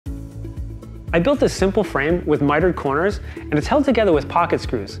I built this simple frame with mitered corners, and it's held together with pocket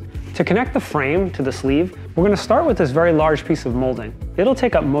screws. To connect the frame to the sleeve, we're going to start with this very large piece of molding. It'll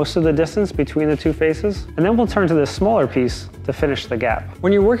take up most of the distance between the two faces, and then we'll turn to this smaller piece to finish the gap.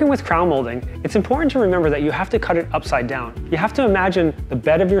 When you're working with crown molding, it's important to remember that you have to cut it upside down. You have to imagine the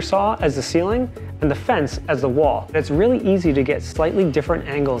bed of your saw as the ceiling and the fence as the wall. It's really easy to get slightly different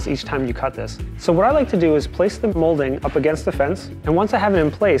angles each time you cut this. So what I like to do is place the molding up against the fence, and once I have it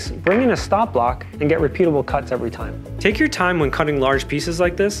in place, bring in a stop block and get repeatable cuts every time. Take your time when cutting large pieces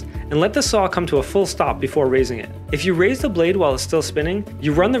like this, and let the saw come to a full stop before raising it. If you raise the blade while it's still spinning,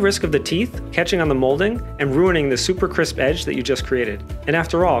 you run the risk of the teeth catching on the molding and ruining the super crisp edge that you just created. And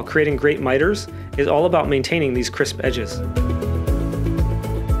after all, creating great miters is all about maintaining these crisp edges.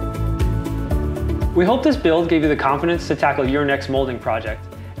 We hope this build gave you the confidence to tackle your next molding project,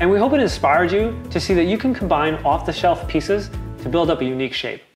 and we hope it inspired you to see that you can combine off-the-shelf pieces to build up a unique shape.